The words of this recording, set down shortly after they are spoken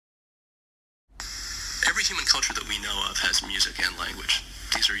every human culture that we know of has music and language.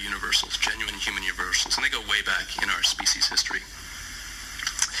 These are universals, genuine human universals, and they go way back in our species history.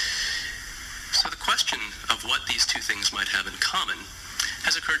 So the question of what these two things might have in common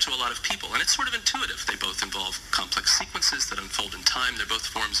has occurred to a lot of people, and it's sort of intuitive. They both involve complex sequences that unfold in time. They're both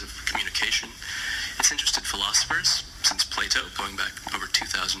forms of communication. It's interested philosophers, since Plato, going back over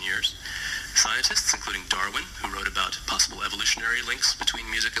 2,000 years. Scientists, including Darwin, who wrote about possible evolutionary links between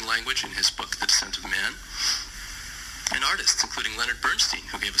music and language in his book, The Descent of Man. And artists, including Leonard Bernstein,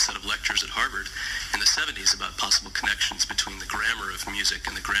 who gave a set of lectures at Harvard in the 70s about possible connections between the grammar of music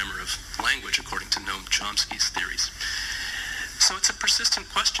and the grammar of language, according to Noam Chomsky's theories. So it's a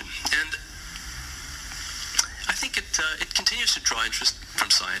persistent question, and I think it continues to draw interest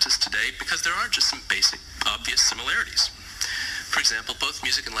from scientists today because there are just some basic, obvious similarities. For example, both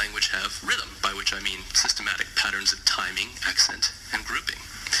music and language have rhythm, by which I mean systematic patterns of timing, accent, and grouping.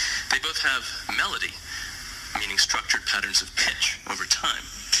 They both have melody, meaning structured patterns of pitch over time.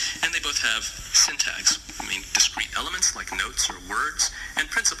 And they both have syntax, meaning discrete elements like notes or words, and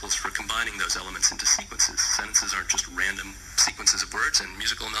principles for combining those elements into sequences. Sentences aren't just random sequences of words, and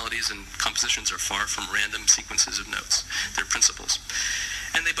musical melodies and compositions are far from random sequences of notes. They're principles.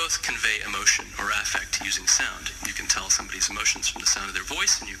 And they both convey emotion or affect using sound. You can tell somebody's emotions from the sound of their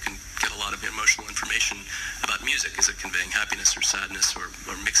voice, and you can get a lot of emotional information about music. Is it conveying happiness or sadness or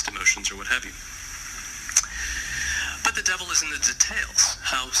mixed emotions or what have you? But the devil is in the details.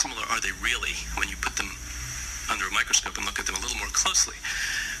 How similar are they really when you put them under a microscope and look at them a little more closely?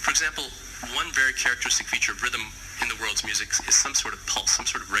 For example, one very characteristic feature of rhythm in the world's music is some sort of pulse, some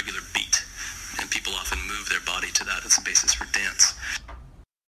sort of regular beat. And people often move their body to that as a basis for dance.